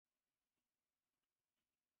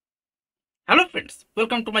Hello friends,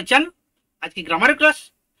 welcome to my channel. আজকে গ্রামারের class.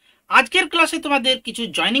 আজকের ক্লাসে তোমাদের কিছু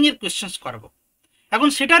জয়নিং এর কোয়েশ্চেন্স করাবো। এখন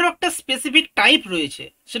সেটারও একটা স্পেসিফিক টাইপ রয়েছে।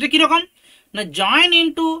 সেটা কিরকম না, join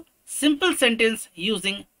into simple sentence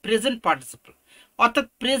using present participle, অর্থাৎ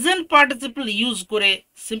প্রেজেন্ট পার্টিসিপল ইউজ করে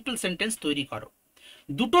সিম্পল সেন্টেন্স তৈরি করো।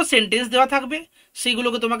 দুটো সেন্টেন্স দেওয়া থাকবে,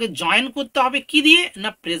 সেইগুলোকে তোমাকে জয়েন করতে হবে কি দিয়ে না,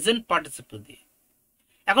 প্রেজেন্ট পার্টিসিপল দিয়ে।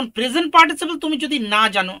 এখন প্রেজেন্ট পার্টিসিপল তুমি যদি না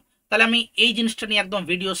জানো, তাহলে আমি এই জিনিসটা নিয়ে একদম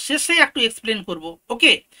ভিডিও শেষে একটু এক্সপ্লেন করব।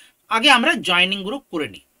 ওকে, আগে আমরা জয়েনিং গুলো করে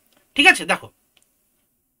নিই। ঠিক আছে, দেখো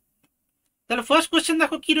তাহলে ফার্স্ট কোয়েশ্চেন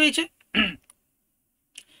দেখো কি রয়েছে।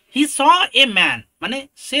 হি স এ ম্যান, মানে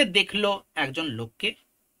সে দেখলো একজন লোককে।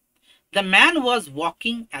 The man was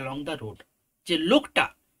walking along the road, যে লোকটা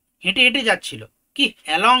হেঁটে হেঁটে যাচ্ছিল কি,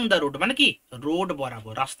 অ্যালং দ্য রোড মানে কি, রোড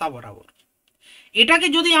বরাবর, রাস্তা বরাবর। এটাকে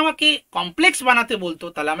যদি আমাকে কমপ্লেক্স বানাতে বলতো,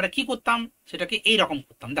 তাহলে আমরা কি করতাম, সেটাকে এই রকম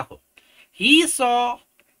করতাম। দেখো, হি স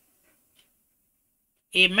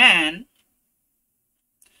এ ম্যান,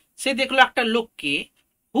 সে দেখলো একটা লোককে।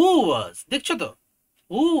 হু ওয়াজ, দেখছো তো,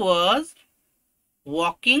 হু was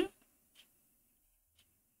walking,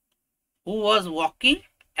 who was walking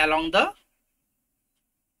along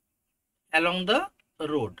the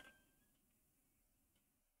road.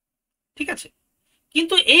 ঠিক আছে,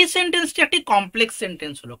 কিন্তু এই সেন্টেন্সটি একটি কমপ্লেক্স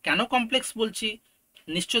সেন্টেন্স হলো। কেন কমপ্লেক্স বলছি,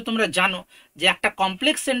 নিশ্চয় তোমরা জানো যে একটা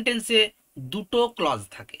কমপ্লেক্স সেন্টেন্সে দুটো ক্লজ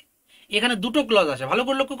থাকে। এখানে দুটো ক্লজ আছে, ভালো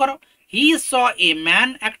করে লক্ষ্য করো। হি স এ ম্যান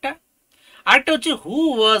একটা, আরেকটা হচ্ছে হু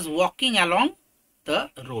was walking along the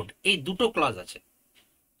road. এই দুটো ক্লজ আছে।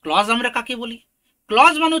 ক্লজ আমরা কাকে বলি,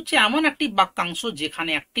 ক্লজ মানে হচ্ছে এমন একটি বাক্যাংশ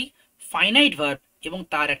যেখানে একটি ফাইনাইট ভার্ব এবং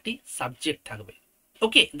তার একটি সাবজেক্ট থাকবে।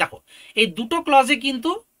 ওকে, দেখো এই দুটো ক্লজে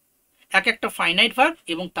কিন্তু এক একটা ফাইনাইট ভার্ব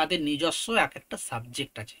এবং তাদের নিজস্ব এক একটা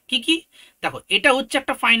সাবজেক্ট আছে। কি কি, দেখো এটা হচ্ছে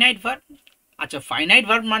একটা ফাইনাইট ভার্ব। আচ্ছা, ফাইনাইট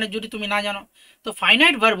ভার্ব মানে যদি তুমি না জানো, তো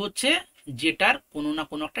ফাইনাইট ভার্ব হচ্ছে যেটার কোনো না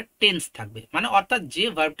কোনো একটা টেন্স থাকবে, মানে অর্থাৎ যে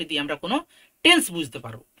ভার্বটি দিয়ে আমরা কোনো টেন্স বুঝতে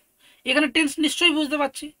পারবো। এখানে টেন্স নিশ্চয়ই বুঝতে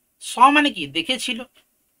পারছি। স মানে কি, দেখেছিল,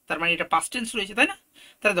 তার মানে এটা পাস্ট টেন্স রয়েছে, তাই না?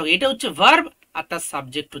 তাহলে দেখো এটা হচ্ছে ভার্ব আর তার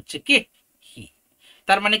সাবজেক্ট হচ্ছে কে, হি।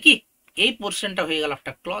 তার মানে কি, এই পোর্শনটা হয়ে গেল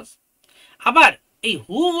একটা ক্লজ। আবার এই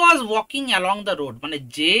হু was walking along the road, মানে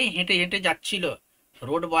যে হেঁটে হেঁটে যাচ্ছিল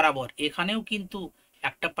রোড বরাবর, এখানেও কিন্তু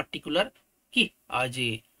একটা পার্টিকুলার কি যে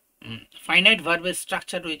ফাইনাইট ভার্বের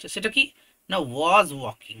স্ট্রাকচার রয়েছে। সেটা কি না, ওয়াজ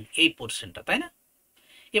ওয়াকিং, এই পোর্শনটা, তাই না?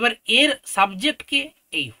 এবার এর সাবজেক্ট কে,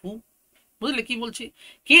 এই হু। বুঝলে কি বলছি,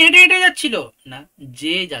 কে হেঁটে হেঁটে যাচ্ছিল না,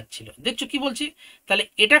 যে যাচ্ছিল। দেখছো কি বলছি, তাহলে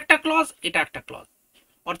এটা একটা ক্লজ, এটা একটা ক্লজ,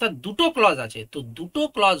 অর্থাৎ দুটো ক্লজ আছে। তো দুটো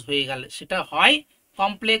ক্লজ হয়ে গেলে সেটা হয়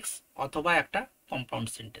কমপ্লেক্স অথবা একটা কম্পাউন্ড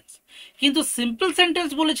সেন্টেন্স। কিন্তু সিম্পল সেন্টেন্স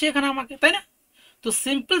বলেছে এখানে আমাকে, তাই না? তো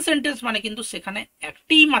সিম্পল সেন্টেন্স মানে কিন্তু সেখানে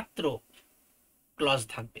একটি মাত্র ক্লজ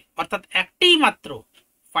থাকবে, অর্থাৎ একটি মাত্র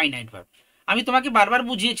ফাইনাইট ভার্ব। আমি তোমাকে বারবার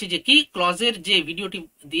বুঝিয়েছি যে কি, ক্লজের যে ভিডিওটি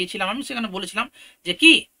দিয়েছিলাম আমি সেখানে বলেছিলাম যে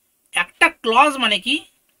কি, একটা ক্লজ মানে কি,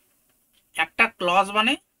 একটা ক্লজ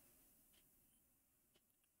মানে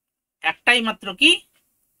একটাই মাত্র কি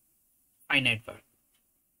ফাইনাইট ভার্ব।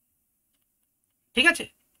 ঠিক আছে,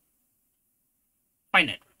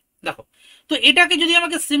 ফাইনাইট। দেখো, তো এটাকে যদি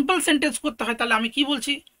আমাকে সিম্পল সেন্টেন্স করতে হয়, তাহলে আমি কি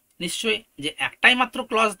বলছি, নিশ্চয়ই যে একটাই মাত্র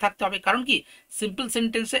ক্লজ থাকতে হবে। কারণ কি, সিম্পল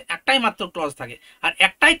সেন্টেন্সে একটাই মাত্র ক্লজ থাকে, আর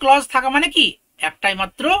একটাই ক্লজ থাকা মানে কি, একটাই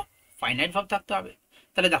মাত্র ফাইনাইট ভার্ব থাকতে হবে।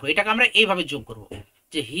 তাহলে দেখো এটাকে আমরা এইভাবে যোগ করব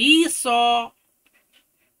যে হি স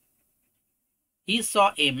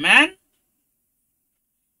এ ম্যান,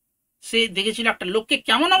 সে দেখেছিল একটা লোককে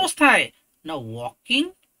কেমন অবস্থায় না, walking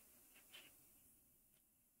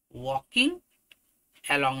walking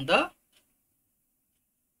along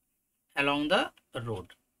the road.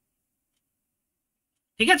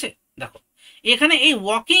 ঠিক আছে, দেখো এখানে এই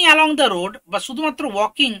ওয়াকিং অ্যালং দ্য রোড বা শুধুমাত্র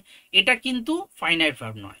ওয়াকিং, এটা কিন্তু ফাইনাইট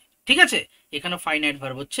ভার্ব নয়। ঠিক আছে, এখানে ফাইনাইট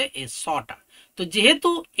ভার্ব হচ্ছে এই সটা। তো যেহেতু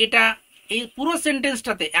এটা এই পুরো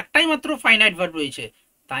সেন্টেন্সটাতে একটাই মাত্র ফাইনাইট ভার্ব রয়েছে,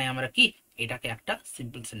 তাই আমরা কি এটাকে একটা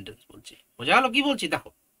সিম্পল সেন্টেন্স বলছি। বোঝা গেল কি বলছি? দেখো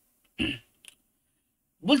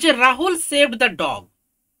বলছে Rahul saved the dog,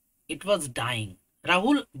 it was dyeing.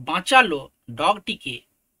 Rahul বাঁচালো ডগটিকে,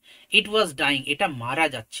 ইট ওয়াজ ডাইং, এটা মারা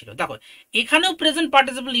যাচ্ছিল। দেখো এখানেও প্রেজেন্ট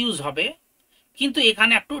পার্টিসিপল ইউজ হবে, কিন্তু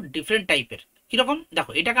এখানে একটু ডিফারেন্ট টাইপের। কিরকম,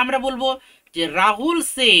 দেখো এটাকে আমরা বলবো যে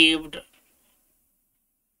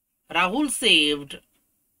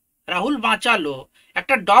রাহুল বাঁচালো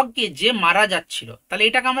একটা ডগকে যে মারা যাচ্ছিল। তাহলে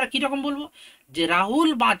এটাকে আমরা কিরকম বলবো, যে রাহুল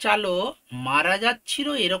বাঁচালো মারা যাচ্ছিল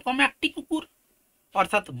এরকম একটি কুকুর,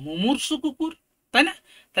 অর্থাৎ মুমূর্ষু কুকুর, তাই না?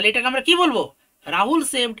 তাহলে এটাকে আমরা কি বলবো, রাহুল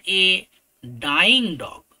সেভড এ ডাইং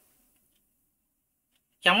ডগ।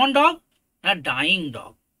 কেমন ডগ না, ডাইং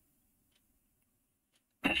ডগ।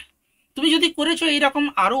 তুমি যদি করেছো এইরকম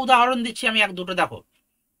আরো উদাহরণ দিচ্ছি আমি এক দুটো, দেখো।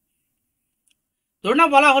 ধরুন না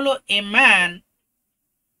বলা হলো a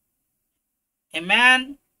man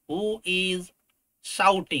who is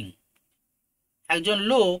shouting, একজন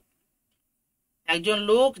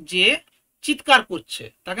লোক যে চিৎকার করছে,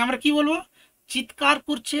 তাকে আমরা কি বলবো? চিৎকার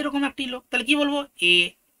করছে এরকম একটি লোক, তাহলে কি বলবো? এ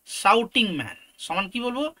শাউটিং ম্যান সমান কি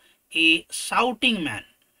বলবো? এ শাউটিং ম্যান।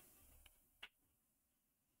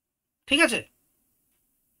 ঠিক আছে।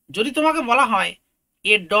 যদি তোমাকে বলা হয়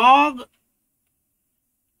a dog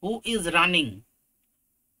who is running,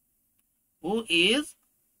 who is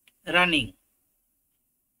running,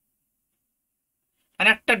 মানে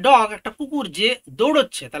একটা ডগ, একটা কুকুর যে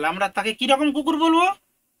দৌড়চ্ছে, তাহলে আমরা তাকে কি রকম কুকুর বলবো?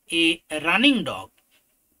 এ রানিং ডগ।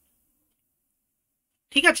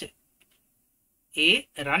 ঠিক আছে, এ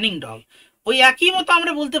রানিং ডগ। ওই একই মতো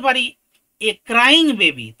আমরা বলতে পারি এ ক্রাইং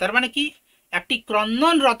বেবি, তার মানে কি? একটি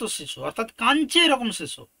ক্রন্দনরত শিশু, অর্থাৎ কাঁদছে এরকম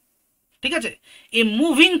শিশু। ঠিক আছে। এ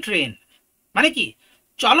মুভিং ট্রেন মানে কি?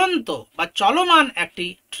 চলন্ত বা চলমান একটি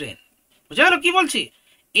ট্রেন। বুঝা গেল কি বলছি?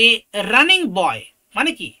 এ রানিং বয়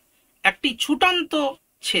মানে কি? একটি ছুটন্ত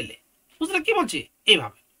ছেলে। বুঝলে কি বলছি?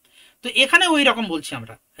 এইভাবে। তো এখানে ওই রকম বলছি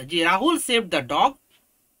আমরা যে রাহুল সেভ দ্য ডগ,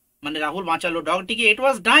 মানে রাহুল বাঁচালো ডগটিকে, ইট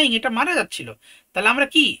ওয়াজ ডাইং, এটা মারা যাচ্ছিল। তাহলে আমরা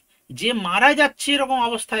কি, যে মারা যাচ্ছে এরকম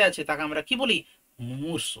অবস্থায় আছে তাকে আমরা কি বলি?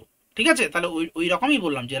 মুমূর্ষু। ঠিক আছে, তাহলে ওই ওই রকমই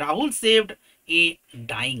বললাম যে রাহুল সেভড এ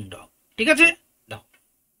ডাইং ডগ। ঠিক আছে, দাও।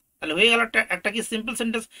 তাহলে হয়ে গেল একটা কি সিম্পল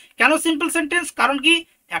সেন্টেন্স। কেন সিম্পল সেন্টেন্স? কারণ কি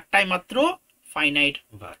একটাই মাত্র ফাইনাইট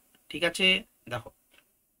ভার্ব। ঠিক আছে, দেখো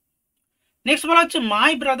নেক্সট বলা হচ্ছে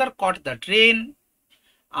my brother caught the train,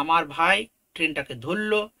 আমার ভাই ট্রেনটাকে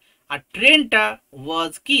ধরলো। আর ট্রেনটা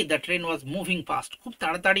ওয়াজ কি? The train was moving fast, খুব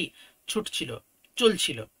তাড়াতাড়ি ছুটছিল,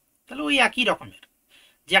 চলছিল। তাহলে ওই একই রকমের,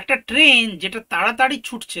 যে একটা ট্রেন যেটা তাড়াতাড়ি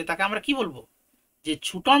ছুটছে তাকে আমরা কি বলবো? যে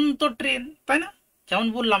ছুটন্ত ট্রেন, তাই না? যেমন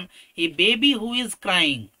বললাম এ বেবি হু ইজ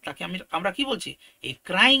ক্রাইং, তাকে আমরা কি বলছি? A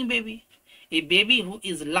crying baby. A baby who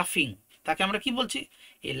is লাফিং, তাকে আমরা কি বলছি?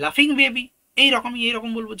 এ লাফিং বেবি। এইরকম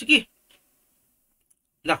বলবো কি?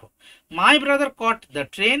 দেখো my brother caught the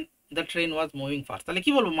train was moving fast, তাহলে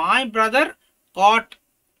কি বলবো? My brother caught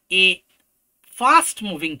A fast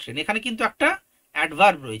moving train. এখানে কিন্তু একটা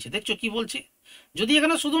অ্যাডভার্ব রয়েছে, দেখছো কি বলছি? যদি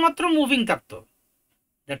এখানে শুধুমাত্র মুভিং থাকতো,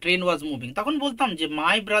 দ্য ট্রেন ওয়াজ মুভিং, তখন বলতাম যে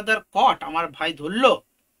মাই ব্রাদার কট, আমার ভাই ধরলো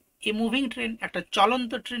এ মুভিং ট্রেন, একটা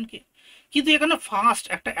চলন্ত ট্রেনকে। কিন্তু এখানে ফাস্ট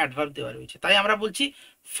একটা অ্যাডভার্ব দেওয়া রয়েছে, তাই আমরা বলছি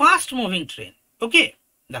ফাস্ট মুভিং ট্রেন। ওকে,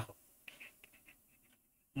 দেখো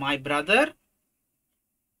মাই ব্রাদার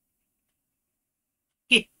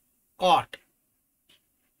কি কট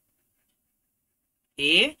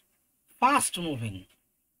এ ফাস্ট মুভিং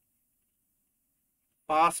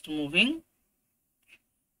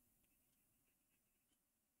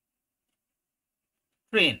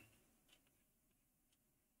ট্রেন।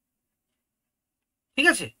 ঠিক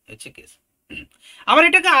আছে, হচ্ছে কেস। আবার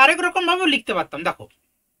এটাকে আরেক রকম ভাবেও লিখতে পারতাম, দেখো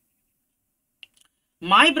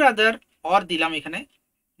মাই ব্রাদার, অর দিলাম এখানে,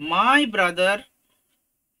 মাই ব্রাদার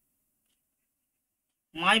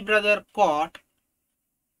কট,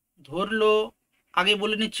 ধরলো, আগে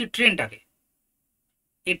বলে নিচ্ছি ট্রেনটাকে,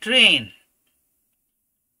 এ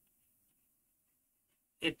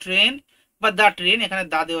ট্রেন বা দ্য ট্রেন, এখানে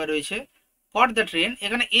দা দেওয়া রয়েছে, কট দ্য ট্রেন,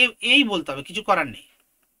 এখানে এই বলতে হবে, কিছু করার নেই,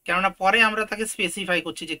 কেননা পরে আমরা তাকে স্পেসিফাই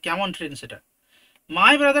করছি যে কেমন ট্রেন সেটা।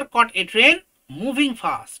 My brother caught A train moving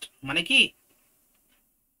fast, মানে কি?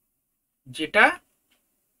 যেটা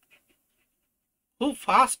খুব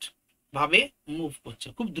ফাস্ট ভাবে মুভ করছে,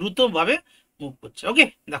 খুব দ্রুত ভাবে মুভ করছে। ওকে,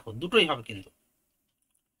 দেখো দুটোই হবে কিন্তু।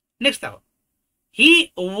 নেক্সট দেখো হি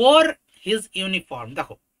ওয়ার হিজ ইউনিফর্ম,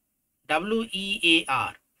 দেখো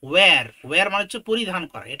WEAR, ওয়্যার মানে হচ্ছে পরিধান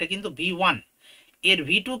করা, এটা কিন্তু V1, এর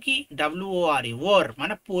V2 কি? WORE, ওয়ার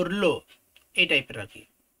মানে পরলো, এই টাইপের আর কি।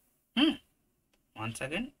 ওয়ান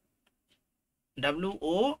সেকেন্ড,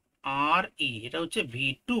 WORE, এটা হচ্ছে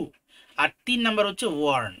V2, আর 3 নাম্বার হচ্ছে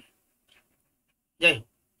ওয়ার্ন। যাই হোক,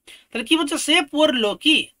 তাহলে কি বলছে? সে পরলো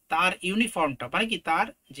কি? তার ইউনিফর্মটা, মানে কি তার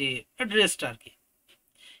যে ড্রেসটা আর কি।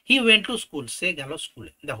 হি ওয়েন্ট টু স্কুল, সে গেল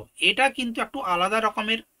স্কুলে। দেখো এটা কিন্তু একটু আলাদা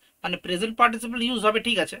রকমের, মানে প্রেজেন্ট পার্টিসিপল ইউজ হবে,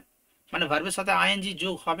 ঠিক আছে, মানে ভার্বের সাথে আইএনজি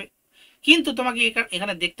যোগ হবে, কিন্তু তোমাকে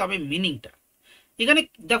এখানে দেখতে হবে মিনিংটা। এখানে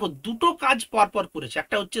দেখো দুটো কাজ পরপর করেছে,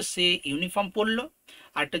 একটা হচ্ছে সে ইউনিফর্ম পরলো,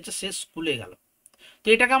 আর একটা হচ্ছে সে স্কুলে গেল। তো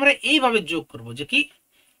এটাকে আমরা এইভাবে যোগ করব যে কি?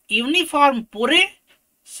 ইউনিফর্ম পরে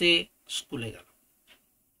সে স্কুলে গেল।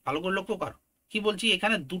 ভালো করে লক্ষ্য করো কি বলছি,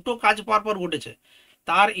 এখানে দুটো কাজ পরপর ঘটেছে,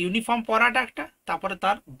 তার ইউনিফর্ম পরাটা একটা, তারপরে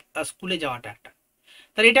তার স্কুলে যাওয়াটা একটা।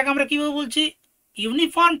 তাহলে এটাকে আমরা কিভাবে বলছি?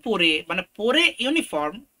 ইউনিফর্ম পরে, মানে পরে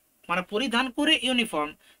ইউনিফর্ম, মানে পরিধান করে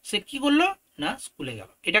ইউনিফর্ম, সে কি করলো? না স্কুলে গেল।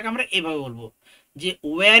 এটাকে আমরা এভাবে বলবো যে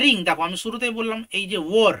ওয়ারিং, দেখো আমি শুরুতেই বললাম এই যে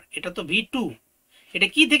ওয়ার, এটা তো V2, এটা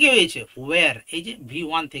কি থেকে হয়েছে? ওয়ার, এই যে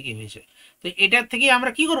V1 থেকে হয়েছে। তো এটার থেকে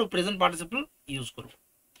আমরা কি করব? প্রেজেন্ট পার্টিসিপল ইউজ করব।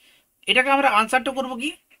 এটাকে আমরা আনসারটা করব কি,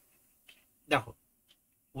 দেখো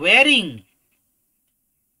ওয়ারিং,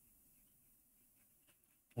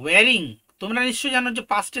 ওয়ারিং তোমরা নিশ্চয়ই জানো যে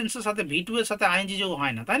পাস্ট টেন্সের সাথে V2 এর সাথে আইএনজি যোগ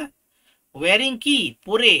হয় না, তাই না? ওয়ারিং কি?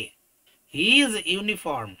 পরে। হিজ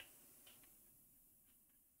ইউনিফর্ম,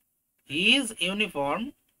 হিজ ইউনিফর্ম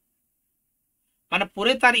মানে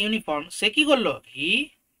পরে তার ইউনিফর্ম, সে কি করলো? He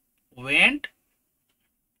went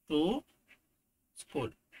to school.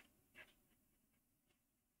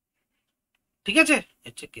 ঠিক আছে,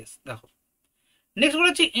 হচ্ছে কেস। দেখো নেক্সট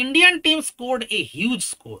বলেছি Indian team scored a huge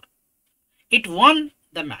score, it one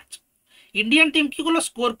the match. Indian team কি করলো?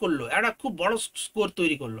 স্কোর করলো, একটা খুব বড় স্কোর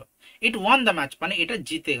তৈরি করলো। ইট ওয়ান দ্য ম্যাচ মানে এটা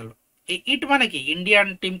জিতে গেল। এই ইট মানে কি? ইন্ডিয়ান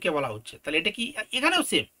টিমকে বলা হচ্ছে। তাহলে এটা কি? এখানেও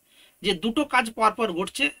সেম, যে দুটো কাজ পরপর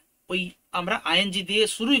ঘটছে, ওই আমরা আইএনজি দিয়ে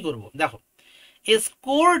শুরুই করব। দেখো এ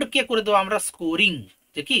স্কোরড কে করে দেবো আমরা স্কোরিং,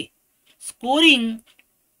 যে কি? স্কোরিং,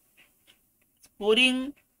 স্কোরিং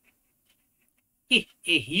কি?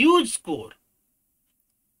 A huge score,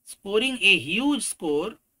 scoring a huge score,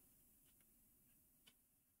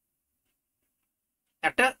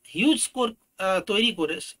 একটা হিউজ স্কোর তৈরি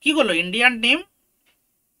করে কি করলো? Indian team,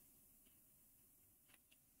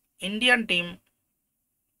 Indian team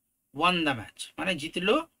one the match মানে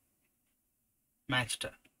জিতলো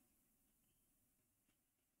ম্যাচটা।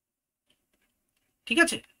 ঠিক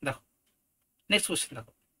আছে, দেখো নেক্সট কোশ্চেন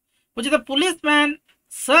দেখো, বলছে the policeman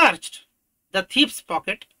searched the থিপস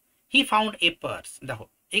pocket, he found a purse. দেখো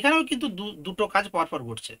এখানেও কিন্তু দুটো কাজ পরপর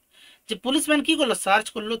ঘটছে। যে পুলিশম্যান কি করলো? সার্চ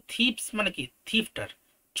করলো, থিপস মানে কি? থিফটার,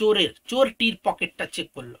 চোরের, চোরটির পকেটটা চেক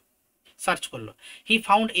করলো, সার্চ করলো। হি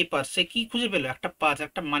ফাউন্ড এ পার্স, সে কি খুঁজে পেলো? একটা পার্স,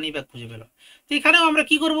 একটা মানি ব্যাগ খুঁজে পেলো। তো এখানেও আমরা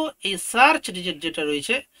কি করব? এই সার্চ যেটা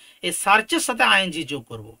রয়েছে, এই সার্চের সাথে আইএনজি যোগ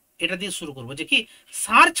করব। এটা দিয়ে শুরু করব, যে কি?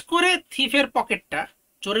 সার্চ করে থিফের পকেটটা,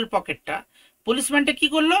 চোরের পকেটটা, পুলিশম্যানটা কি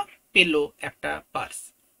করলো? পেলো একটা পার্স।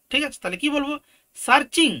 ঠিক আছে, তাহলে কি বলবো?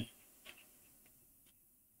 সার্চিং,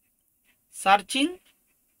 সার্চিং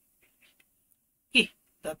কি?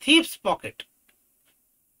 দ্য থিপস পকেট,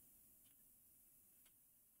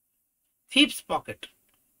 থিপস পকেট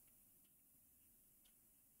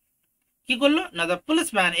কি করলো? না দ্য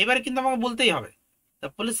পুলিশম্যান, এবারে কিন্তু আমাকে বলতেই হবে, দ্য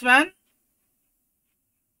পুলিশম্যান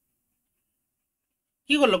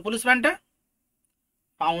কি করলো? পুলিশম্যানটা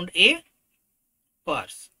ফাউন্ড এ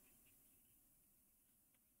পার্স।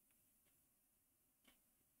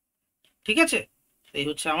 ঠিক আছে, এই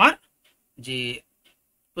হচ্ছে আমার যে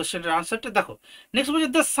কোশ্চেনের আনসারটা। দেখো নেক্সট বলছে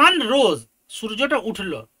দ্য সান রোজ, সূর্যটা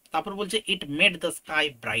উঠলো, তারপর বলছে it made the sky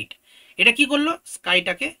bright, এটা কি করলো?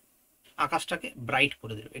 স্কাইটাকে, আকাশটাকে ব্রাইট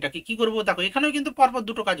করে দিল। এটাকে কি করবো? দেখো এখানেও কিন্তু পরপর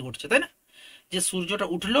দুটো কাজ ঘটছে, তাই না? যে সূর্যটা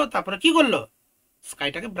উঠলো, তারপরে কি করলো?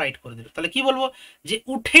 স্কাইটাকে ব্রাইট করে দিল। তাহলে কি বলবো? যে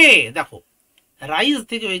উঠে, দেখো রাইজ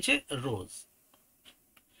থেকে হয়েছে রোজ,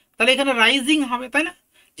 তাহলে এখানে রাইজিং হবে, তাই না?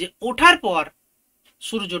 যে ওঠার পর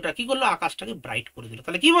সূর্যটা কি করলো? আকাশটাকে ব্রাইট করে দিল।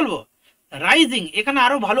 তাহলে কি বলবো? রাইজিং। এখানে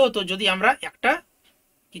আরো ভালো হতো যদি আমরা একটা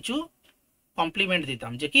কিছু কমপ্লিমেন্ট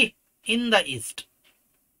দিতাম, যে কি? In the east.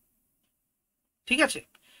 ঠিক আছে,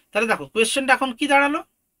 তাহলে দেখো কোয়েশ্চেনটা এখন কি দাঁড়ালো?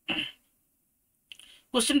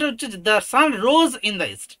 কোয়েশ্চেনটা হচ্ছে the sun rose in the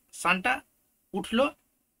east, সানটা উঠলো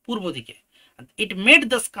পূর্ব দিকে। It made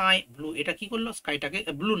the sky blue, এটা কি করলো? স্কাইটাকে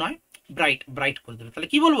ব্লু নয়, ব্রাইট, ব্রাইট করে দিল। তাহলে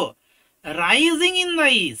কি বলবো? Rising in the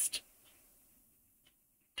east.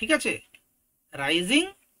 ঠিক আছে, rising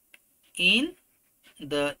in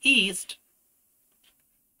the east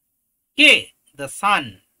K? The sun,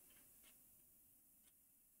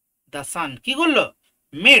 the sun কি করলো?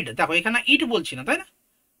 মেড, দেখো এখানে ইট বলছি না, তাই না?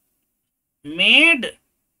 Made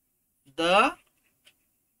the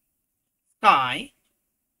sky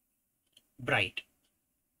bright.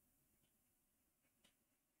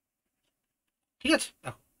 ঠিক আছে,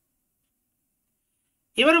 দেখো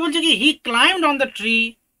এবারে বলছে কি হি climbed on the tree,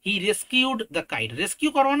 he rescued the kite. Rescue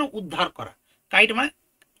করা মানে উদ্ধার করা, কাইট মানে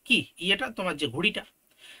কি? ইয়েটা তোমার যে ঘুড়িটা।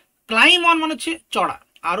 ক্লাইম অন মানে হচ্ছে চড়া,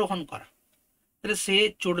 আরোহণ করা। তাহলে সে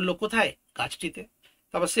চড়লো কোথায়? গাছটিতে,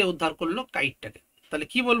 তারপর সে উদ্ধার করলো কাইটটাকে। তাহলে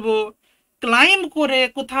কি বলবো? ক্লাইম্ব করে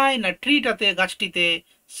কোথায়? না ট্রিটাতে, গাছটিতে।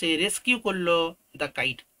 সে রেস্কিউ করলো দ্য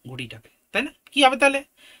কাইট, ঘুড়িটাকে, তাই না? কি হবে তাহলে?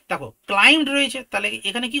 দেখো ক্লাইম্ব রয়েছে, তাহলে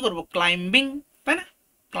এখানে কি করবো? ক্লাইম্বিং, তাই না?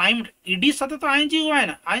 ক্লাইম্ব ইডির সাথে তো আইএনজি হয়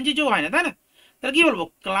না, আইএনজি যোগ হয় না, তাই না? তাহলে কি বলবো?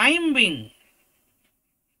 ক্লাইম্বিং,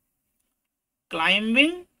 ক্লাইম্বিং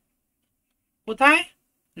কোথায়?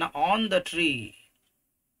 না অন দ্য ট্রি,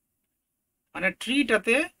 মানে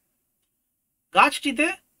ট্রিটাতে, গাছটিতে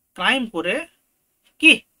ক্লাইম্ব করে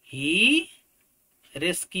কি? হি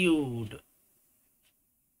রেস্কিউড,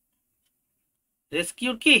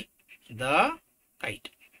 রেস্কিউড কি দ্য কাইট,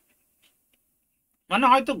 মানে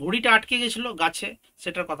হয়তো ঘুড়িটা আটকে গেছিল গাছে,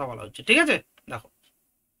 সেটার কথা বলা হচ্ছে। ঠিক আছে, দেখো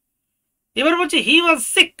এবার বলছে হি ওয়াজ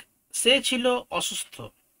সিক, সে ছিল অসুস্থ।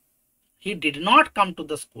 He did not come to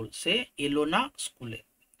the school, সে এলো না স্কুলে।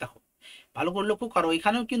 দেখো ভালো করে লক্ষ্য করো,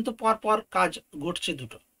 এখানেও কিন্তু পর পর কাজ ঘটছে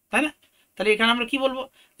দুটো, তাই না? তাহলে এখানে আমরা কি বলবো,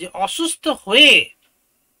 যে অসুস্থ হয়ে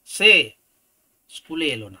সে স্কুলে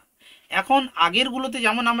এলো না। এখন আগের গুলোতে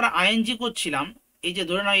যেমন আমরা আইএনজি করছিলাম, এই যে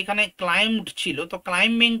ধরে নাও এখানে ক্লাইম্বড ছিল, তো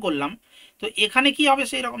ক্লাইম্বিং করলাম, তো এখানে কি হবে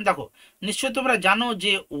সেই রকম। দেখো নিশ্চয়ই তোমরা জানো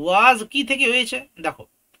যে ওয়াজ কি থেকে হয়েছে। দেখো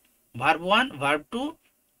ভার্ব 1, ভার্ব 2,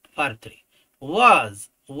 ভার্ব 3। ওয়াজ,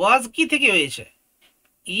 ওয়াজ কি থেকে হয়েছে,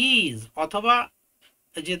 ইজ অথবা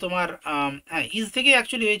যে তোমার হ্যাঁ ইজ থেকে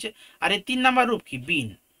অ্যাকচুয়ালি হয়েছে। আর এই 3 নাম্বার রূপ কি, বিন।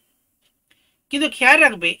 কিন্তু খেয়াল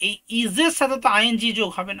রাখবে এই ইজের সাথে তো আইএনজি যোগ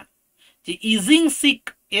হবে না। যে ইজিং সিক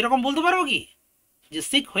এরকম বলতে পারবো কি, যে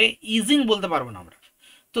সিক হয়ে ইজিং বলতে পারবো না আমরা।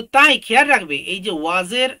 তো তাই খেয়াল রাখবে এই যে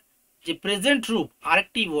ওয়াজের যে প্রেজেন্ট রূপ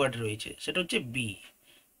আরেকটি ওয়ার্ড রয়েছে, সেটা হচ্ছে বি।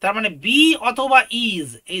 তার মানে বি অথবা ইজ,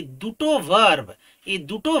 এই দুটো ভার্ব, এই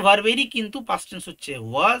দুটো ভার্বেরই কিন্তু পাস্ট টেন্স হচ্ছে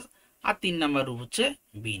ওয়াজ, আর 3 নাম্বার রূপ হচ্ছে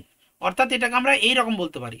বিন। অর্থাৎ এটাকে আমরা এই রকম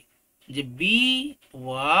বলতে পারি যে বি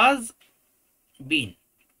ওয়াজ বিন।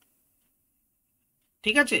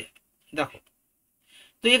 ঠিক আছে, দেখো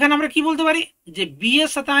তো এখানে আমরা কি বলতে পারি, যে বি এর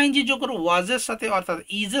সাথে আইএনজি যোগ করে ওয়াজের সাথে, অর্থাৎ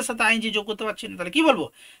ইজ এর সাথে আইএনজি যোগ করতে পারছি না, তাহলে কি বলবো,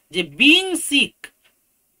 যে বিং সিক,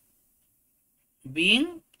 বিং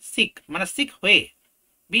সিক মানে সিক হয়ে,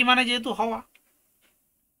 বি মানে যেহেতু হওয়া,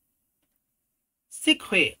 সিক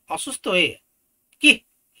হয়ে অসুস্থ হয়ে, কি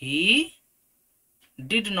he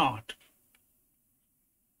did not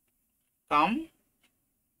come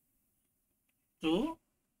to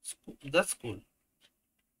the school.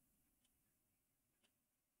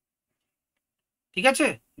 ঠিক আছে,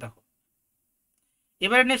 দেখো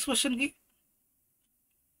এবারে নেক্সট কোশ্চেন কি,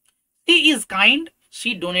 he is kind, she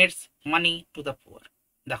donates money to the poor.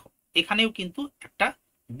 দেখো এখানেও কিন্তু একটা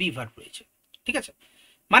বি ভার্ব রয়েছে। ঠিক আছে,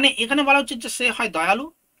 মানে এখানে বলা হচ্ছে যে সে হয় দয়ালু,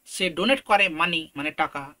 সে ডোনেট করে মানি মানে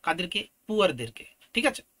টাকা, কাদেরকে, পুয়ারদেরকে। ঠিক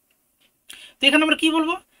আছে, তো এখানে আমরা কি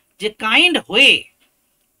বলবো, যে কাইন্ড হয়ে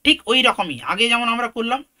ঠিক ওই রকমই আগে যেমন আমরা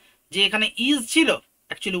করলাম, যে এখানে ইজ ছিল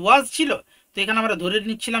অ্যাকচুয়ালি ওয়াজ ছিল, তো এখানে আমরা ধরে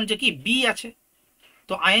নিচ্ছিলাম যে কি বি আছে,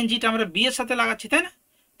 তো আইএনজিটা আমরা বি এর সাথে লাগাচ্ছি, তাই না?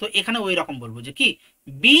 তো এখানে ওই রকম বলবো যে কি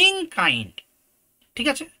বিং কাইন্ড। ঠিক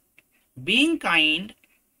আছে, বিং কাইন্ড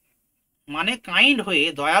মানে কাইন্ড হয়ে,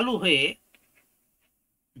 দয়ালু হয়ে,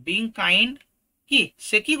 বিং কাইন্ড কি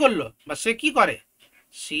সে কি করলো বা সে কি করে,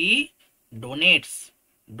 সি ডোনেটস,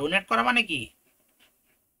 ডোনেট করা মানে কি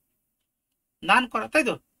দান করা, তাই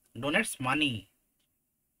তো, donates money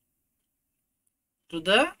to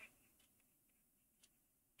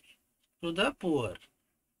the poor.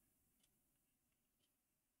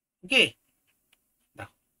 ওকে,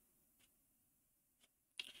 দেখো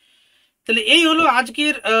তাহলে এই হলো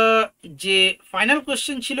আজকের যে ফাইনাল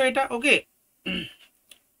কোশ্চেন ছিল এটা। ওকে,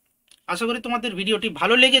 আশা করি তোমাদের ভিডিওটি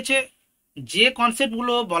ভালো লেগেছে। যে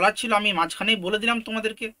কনসেপ্টগুলো বলার ছিল আমি মাঝখানেই বলে দিলাম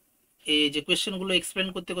তোমাদেরকে, এই যে কোয়েশ্চেনগুলো এক্সপ্লেন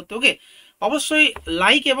করতে করতে। ওকে, অবশ্যই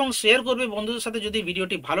লাইক এবং শেয়ার করবে বন্ধুদের সাথে যদি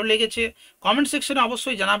ভিডিওটি ভালো লেগেছে। কমেন্ট সেকশনে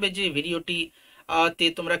অবশ্যই জানাবে যে ভিডিওটি তে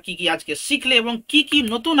তোমরা কি কি আজকে শিখলে এবং কি কি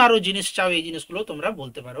নতুন আরো জিনিস চাও, এই জিনিসগুলো তোমরা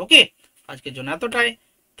বলতে পারো। ওকে, আজকের জন্য এতটাই।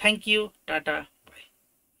 Thank you, tata.